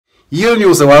ഈ ഒരു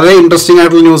ന്യൂസ് വളരെ ഇൻട്രസ്റ്റിംഗ്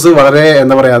ആയിട്ടുള്ള ന്യൂസ്, വളരെ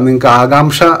എന്താ പറയുക, നിങ്ങൾക്ക്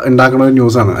ആകാംക്ഷ ഉണ്ടാക്കുന്ന ഒരു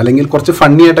ന്യൂസാണ്, അല്ലെങ്കിൽ കുറച്ച്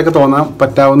ഫണ്ണി ആയിട്ടൊക്കെ തോന്നാൻ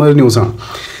പറ്റാവുന്ന ഒരു ന്യൂസാണ്.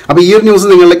 അപ്പോൾ ഈ ഒരു ന്യൂസ്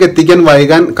നിങ്ങളിലേക്ക് എത്തിക്കാൻ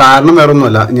വൈകാൻ കാരണം വേറെ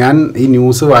ഒന്നുമല്ല. ഞാൻ ഈ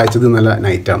ന്യൂസ് വായിച്ചത് ഇന്നലെ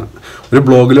നൈറ്റാണ്, ഒരു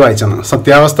ബ്ലോഗിൽ വായിച്ചാണ്.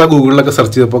 സത്യാവസ്ഥ ഗൂഗിളിലൊക്കെ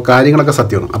സെർച്ച് ചെയ്തപ്പോൾ കാര്യങ്ങളൊക്കെ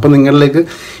സത്യമാണ്. അപ്പോൾ നിങ്ങളിലേക്ക്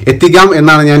എത്തിക്കാം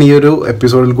എന്നാണ് ഞാൻ ഈ ഒരു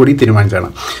എപ്പിസോഡിൽ കൂടി തീരുമാനിച്ചതാണ്.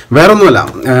 വേറെ ഒന്നുമല്ല,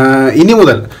 ഇനി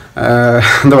മുതൽ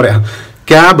എന്താ പറയുക,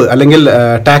 ക്യാബ് അല്ലെങ്കിൽ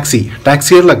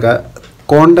ടാക്സികളിലൊക്കെ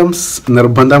കോണ്ടംസ്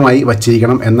നിർബന്ധമായി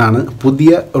വച്ചിരിക്കണം എന്നാണ്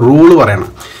പുതിയ റൂള് പറയണത്.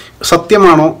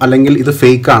 സത്യമാണോ അല്ലെങ്കിൽ ഇത്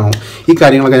ഫേക്കാണോ, ഈ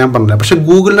കാര്യങ്ങളൊക്കെ ഞാൻ പറഞ്ഞില്ല. പക്ഷേ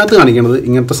ഗൂഗിളിനകത്ത് കാണിക്കുന്നത്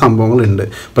ഇങ്ങനത്തെ സംഭവങ്ങളുണ്ട്.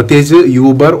 പ്രത്യേകിച്ച്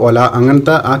യൂബർ, ഓല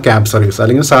അങ്ങനത്തെ ആ ക്യാബ് സർവീസ്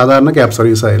അല്ലെങ്കിൽ സാധാരണ ക്യാബ്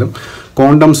സർവീസ് ആയാലും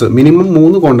കോണ്ടംസ് മിനിമം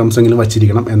 3 കോണ്ടംസ് എങ്കിലും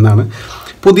വച്ചിരിക്കണം എന്നാണ്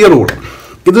പുതിയ റൂള്.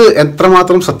 ഇത്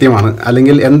എത്രമാത്രം സത്യമാണ്,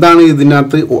 അല്ലെങ്കിൽ എന്താണ്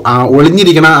ഇതിനകത്ത്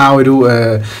ഒളിഞ്ഞിരിക്കണ ആ ഒരു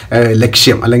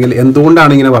ലക്ഷ്യം, അല്ലെങ്കിൽ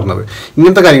എന്തുകൊണ്ടാണ് ഇങ്ങനെ പറഞ്ഞത്,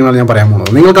 ഇങ്ങനത്തെ കാര്യങ്ങളാണ് ഞാൻ പറയാൻ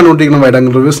പോകുന്നത്. നിങ്ങൾ കണ്ടുകൊണ്ടിരിക്കുന്ന വൈഡ്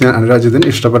ആംഗിൾ റിവ്യൂസ്. ഞാൻ അനുരാജിതൻ.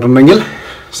 ഇഷ്ടപ്പെട്ടിട്ടുണ്ടെങ്കിൽ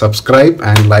സബ്സ്ക്രൈബ്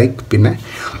ആൻഡ് ലൈക്ക്, പിന്നെ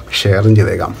ഷെയറും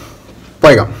ചെയ്തേക്കാം.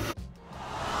 പോയേക്കാം.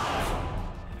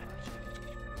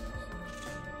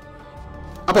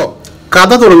 അപ്പോൾ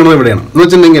കഥ തുടങ്ങുന്നത് എവിടെയാണ് എന്ന്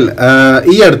വെച്ചിട്ടുണ്ടെങ്കിൽ,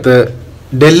 ഈ അടുത്ത്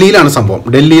ഡൽഹിയിലാണ് സംഭവം.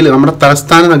 ഡൽഹിയിൽ നമ്മുടെ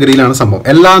തലസ്ഥാന നഗരിയിലാണ് സംഭവം.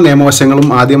 എല്ലാ നിയമവശങ്ങളും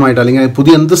ആദ്യമായിട്ട്, അല്ലെങ്കിൽ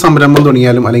പുതിയ എന്ത് സംരംഭം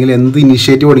തുടങ്ങിയാലും അല്ലെങ്കിൽ എന്ത്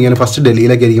ഇനിഷ്യേറ്റീവ് തുടങ്ങിയാലും ഫസ്റ്റ്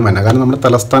ഡൽഹിയിലേക്ക് ആയിരിക്കും വന്നത്. കാരണം നമ്മുടെ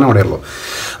തലസ്ഥാനം അവിടെയുള്ളൂ.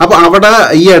 അപ്പോൾ അവിടെ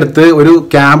ഈ അടുത്ത് ഒരു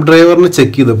ക്യാബ് ഡ്രൈവറിനെ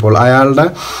ചെക്ക് ചെയ്തപ്പോൾ അയാളുടെ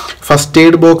ഫസ്റ്റ്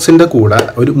എയ്ഡ് ബോക്സിൻ്റെ കൂടെ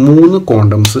ഒരു 3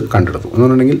 കോണ്ടംസ് കണ്ടെടുത്തു. എന്ന്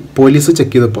പറഞ്ഞിട്ടുണ്ടെങ്കിൽ പോലീസ്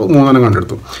ചെക്ക് ചെയ്തപ്പോൾ 3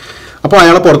 കണ്ടെടുത്തു. അപ്പോൾ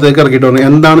അയാളെ പുറത്തേക്ക് ഇറക്കിയിട്ട് പറഞ്ഞു,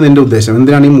 എന്താണ് നിൻ്റെ ഉദ്ദേശം,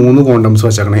 എന്തിനാണ് ഈ 3 കോണ്ടംസ്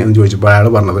വെച്ചേക്കണേ എന്ന് ചോദിച്ചപ്പോൾ അയാൾ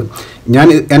പറഞ്ഞത്,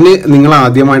 എന്നെ നിങ്ങൾ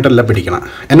ആദ്യമായിട്ടല്ല പിടിക്കണം,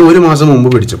 എന്നെ 1 മാസം മുമ്പ്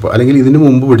പിടിച്ചപ്പോൾ അല്ലെങ്കിൽ ഇതിന്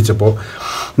മുമ്പ് പിടിച്ചപ്പോൾ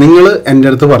നിങ്ങൾ എൻ്റെ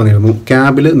അടുത്ത് പറഞ്ഞിരുന്നു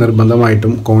ക്യാബിൽ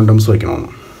നിർബന്ധമായിട്ടും കോണ്ടംസ്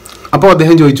വയ്ക്കണമെന്ന്. അപ്പോൾ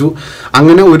അദ്ദേഹം ചോദിച്ചു,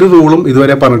 അങ്ങനെ ഒരു റൂളും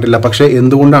ഇതുവരെ പറഞ്ഞിട്ടില്ല, പക്ഷേ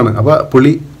എന്തുകൊണ്ടാണ്? അപ്പോൾ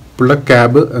പുള്ളിയുടെ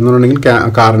ക്യാബ് എന്ന്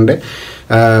പറഞ്ഞിട്ടുണ്ടെങ്കിൽ കാറിൻ്റെ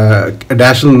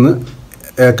ഡാഷിൽ നിന്ന്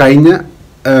കഴിഞ്ഞ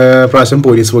പ്രാവശ്യം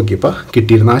പോലീസ് നോക്കിയപ്പോൾ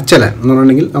കിട്ടിയിരുന്ന ആ ചലാൻ എന്ന്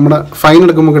പറഞ്ഞിട്ടുണ്ടെങ്കിൽ നമ്മുടെ ഫൈൻ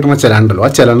എടുക്കുമ്പോൾ കിട്ടുന്ന ചലാൻ ഉണ്ടല്ലോ, ആ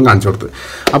ചലാൻ കാണിച്ചു കൊടുത്ത്.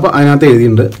 അപ്പോൾ അതിനകത്ത്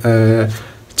എഴുതിയിട്ടുണ്ട്,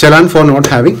 challan four not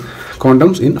having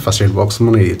condoms in first aid box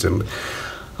എന്ന് എഴുതി വെച്ചിട്ടുണ്ട്.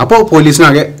 അപ്പോൾ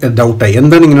പോലീസിനാകെ ഡൗട്ടായി,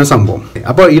 എന്താണ് ഇങ്ങനെ സംഭവം.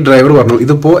 അപ്പോൾ ഈ ഡ്രൈവർ പറഞ്ഞു,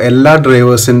 ഇതിപ്പോൾ എല്ലാ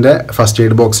ഡ്രൈവേഴ്സിൻ്റെ ഫസ്റ്റ്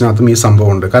എയ്ഡ് ബോക്സിനകത്തും ഈ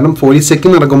സംഭവം ഉണ്ട്. കാരണം പോലീസ്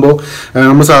ചെക്കിങ് നടക്കുമ്പോൾ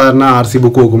നമ്മൾ സാധാരണ RC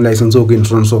ബുക്ക് നോക്കും, ലൈസൻസ് നോക്കും,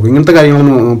 ഇൻഷുറൻസ് നോക്കും, ഇങ്ങനത്തെ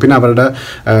കാര്യങ്ങളൊന്നും, പിന്നെ അവരുടെ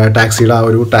ടാക്സിയുടെ ആ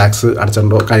ഒരു ടാക്സ്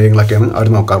അടച്ചിട്ടുണ്ടോ കാര്യങ്ങളൊക്കെയാണ് അവർ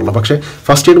നോക്കാറുള്ളത്. പക്ഷേ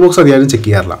ഫസ്റ്റ് എയ്ഡ് ബോക്സ് അധികം ചെക്ക്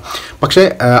ചെയ്യാറില്ല. പക്ഷേ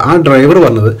ആ ഡ്രൈവർ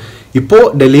പറഞ്ഞത്, ഇപ്പോൾ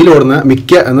ഡൽഹിയിൽ ഓടുന്ന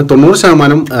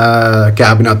 90%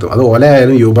 ക്യാബിനകത്തും, അത് ഓല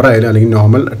ആയാലും യൂബർ ആയാലും അല്ലെങ്കിൽ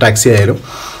നോർമൽ ടാക്സി ആയാലും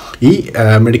ഈ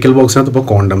മെഡിക്കൽ ബോക്സിനകത്ത് ഇപ്പോൾ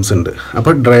കോണ്ടംസ് ഉണ്ട്.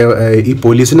 അപ്പോൾ ഈ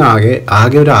പോലീസിന്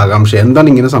ആകെ ഒരു ആകാംക്ഷ,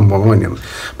 എന്താണ് ഇങ്ങനെ സംഭവങ്ങൾ തന്നെയാണ്.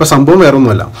 അപ്പോൾ സംഭവം വേറെ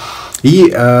ഒന്നുമല്ല, ഈ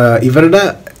ഇവരുടെ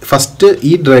ഫസ്റ്റ്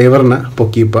ഈ ഡ്രൈവറിനെ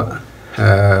പൊക്കിയപ്പോൾ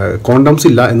കോണ്ടംസ്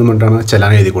ഇല്ല എന്ന് പറഞ്ഞിട്ടാണ്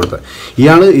ചലാൻ എഴുതി കൊടുത്തത്.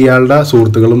 ഇയാളുടെ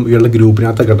സുഹൃത്തുക്കളും ഇയാളുടെ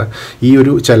ഗ്രൂപ്പിനകത്തൊക്കെ ഈ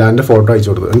ഒരു ചലാൻ്റെ ഫോട്ടോ അയച്ചു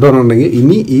കൊടുത്തത്. എന്താ പറഞ്ഞിട്ടുണ്ടെങ്കിൽ,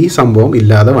 ഇനി ഈ സംഭവം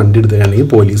ഇല്ലാതെ വണ്ടി എടുത്തുകയാണെങ്കിൽ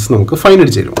പോലീസ് നമുക്ക് ഫൈൻ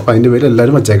അടിച്ചു തരും. അപ്പോൾ അതിൻ്റെ പേര്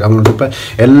എല്ലാവരും വച്ചേക്കാം. അതുകൊണ്ട് ഇപ്പോൾ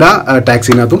എല്ലാ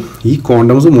ടാക്സിനകത്തും ഈ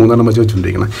കോണ്ടംസ് 3 വെച്ച്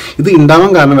വെച്ചുകൊണ്ടിരിക്കണം. ഇത്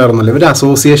ഉണ്ടാവാൻ കാരണം വേറെ ഒന്നുമില്ല, ഇവർ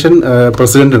അസോസിയേഷൻ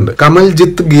പ്രസിഡന്റ് ഉണ്ട്,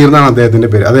 കമൽജിത്ത് ഗീർ എന്നാണ്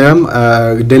അദ്ദേഹത്തിൻ്റെ പേര്. അദ്ദേഹം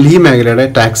ഡൽഹി മേഖലയുടെ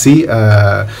ടാക്സി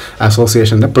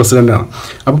അസോസിയേഷൻ്റെ പ്രസിഡന്റാണ്.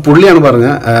 അപ്പോൾ പുള്ളിയാണ് പറഞ്ഞ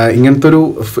ഇങ്ങനത്തെ ഒരു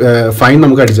ഫൈൻ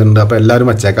നമുക്ക് അടിച്ചിട്ടുണ്ട്, അപ്പോൾ എല്ലാവരും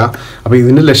വച്ചേക്കാം. അപ്പോൾ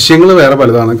ഇതിൻ്റെ ലക്ഷ്യങ്ങൾ വേറെ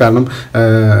പലതാണ്. കാരണം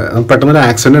പെട്ടെന്നൊരു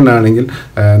ആക്സിഡൻറ്റ് ഉണ്ടാണെങ്കിൽ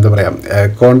എന്താ പറയുക,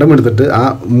 കോണ്ടം എടുത്തിട്ട് ആ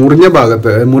മുറിഞ്ഞ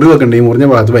ഭാഗത്ത്, മുറിവൊക്കെ ഉണ്ടെങ്കിൽ മുറിഞ്ഞ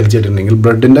ഭാഗത്ത് വലിച്ചിട്ടുണ്ടെങ്കിൽ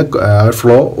ബ്ലഡിൻ്റെ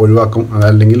ഫ്ലോ ഒഴിവാക്കും.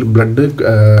 അല്ലെങ്കിൽ ബ്ലഡ്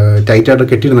ടൈറ്റായിട്ട്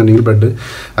കെട്ടിയിരുന്നുണ്ടെങ്കിൽ ബ്ലഡ്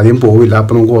അധികം പോവില്ല,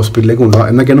 അപ്പോൾ നമുക്ക് ഹോസ്പിറ്റലിലേക്ക് കൊണ്ടുപോകാം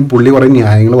എന്നൊക്കെയാണ് പുള്ളി കുറേ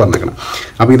ന്യായങ്ങൾ പറഞ്ഞേക്കണം.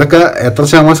 അപ്പോൾ ഇതൊക്കെ എത്ര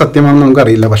ശതമാനം സത്യമാണെന്ന്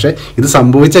നമുക്കറിയില്ല, പക്ഷേ ഇത്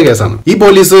സംഭവിച്ച കേസാണ്. ഈ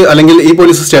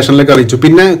പോലീസ് സ്റ്റേഷനിലേക്ക് അറിയിച്ചു.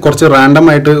 പിന്നെ കുറച്ച് റാൻഡം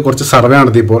ആയിട്ട് കുറച്ച് സർവേ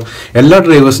നടത്തിയപ്പോൾ എല്ലാ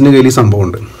ഡ്രൈവേഴ്സിൻ്റെ കയ്യിൽ ഈ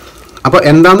സംഭവമുണ്ട്. അപ്പോൾ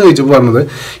എന്താണെന്ന് ചോദിച്ചപ്പോൾ പറഞ്ഞത്,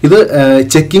 ഇത്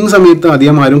ചെക്കിങ് സമയത്ത്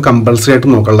അധികം ആരും കമ്പൾസറി ആയിട്ട്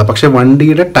നോക്കാറില്ല, പക്ഷേ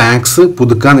വണ്ടിയുടെ ടാക്സ്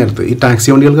പുതുക്കാൻ നേരത്ത്, ഈ ടാക്സി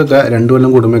വണ്ടികൾക്കൊക്കെ 2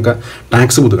 കൊല്ലം കൂടുമ്പോഴൊക്കെ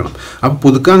ടാക്സ് പുതുക്കണം. അപ്പോൾ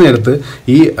പുതുക്കാൻ നേരത്ത്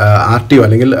ഈ RTO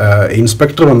അല്ലെങ്കിൽ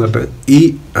ഇൻസ്പെക്ടർ വന്നിട്ട് ഈ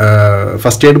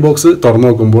ഫസ്റ്റ് എയ്ഡ് ബോക്സ് തുറന്നു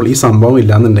നോക്കുമ്പോൾ ഈ സംഭവം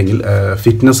ഇല്ലയെന്നുണ്ടെങ്കിൽ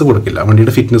ഫിറ്റ്നസ് കൊടുക്കില്ല,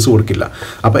 വണ്ടിയുടെ ഫിറ്റ്നസ് കൊടുക്കില്ല.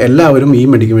 അപ്പോൾ എല്ലാവരും ഈ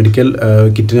മെഡിക്കൽ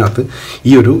കിറ്റിനകത്ത്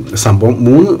ഈ ഒരു സംഭവം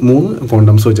 3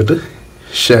 കോണ്ടംസ് വെച്ചിട്ട്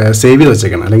സേവ് ചെയ്ത്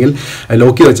വെച്ചേക്കണം, അല്ലെങ്കിൽ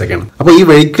ലോക്ക് ചെയ്ത് വെച്ചേക്കണം. അപ്പോൾ ഈ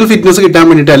വെഹിക്കിൾ ഫിറ്റ്നസ് കിട്ടാൻ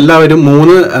വേണ്ടിയിട്ട് എല്ലാവരും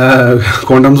 3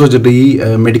 കോണ്ടംസ് വെച്ചിട്ട് ഈ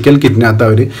മെഡിക്കൽ കിറ്റിനകത്ത്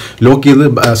അവർ ലോക്ക് ചെയ്ത്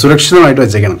സുരക്ഷിതമായിട്ട്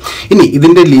വെച്ചേക്കണം. ഇനി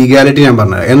ഇതിൻ്റെ ലീഗാലിറ്റി ഞാൻ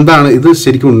പറഞ്ഞത്, എന്താണ് ഇത്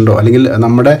ശരിക്കും ഉണ്ടോ, അല്ലെങ്കിൽ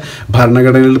നമ്മുടെ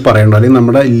ഭരണഘടനയിൽ പറയണ്ടോ, അല്ലെങ്കിൽ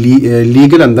നമ്മുടെ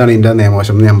ലീഗൽ എന്താണ് ഇതിൻ്റെ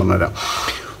നിയമവശം എന്ന് ഞാൻ പറഞ്ഞുതരാം.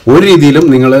 ഒരു രീതിയിലും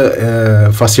നിങ്ങൾ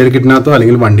ഫസ്റ്റ് എയ്ഡ് കിറ്റിനകത്തോ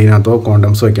അല്ലെങ്കിൽ വണ്ടീനകത്തോ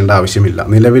കോണ്ടംസ് വയ്ക്കേണ്ട ആവശ്യമില്ല.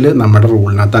 നിലവിൽ നമ്മുടെ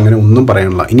റൂളിനകത്ത് അങ്ങനെ ഒന്നും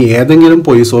പറയാനില്ല. ഇനി ഏതെങ്കിലും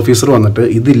പോലീസ് ഓഫീസർ വന്നിട്ട്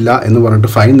ഇതില്ല എന്ന്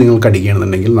പറഞ്ഞിട്ട് ഫൈൻ നിങ്ങൾക്ക്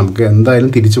അടിക്കുകയാണെന്നുണ്ടെങ്കിൽ നമുക്ക് എന്തായാലും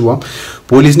തിരിച്ചു പോകാം,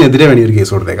 പോലീസിനെതിരെ വേണ്ടി ഒരു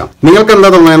കേസ് കൊടുത്തേക്കാം. നിങ്ങൾക്ക്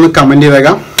എന്താ തോന്നുന്നതെന്ന് കമൻറ്റ്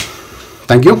ചെയ്തേക്കാം.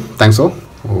 Thanks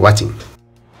for watching.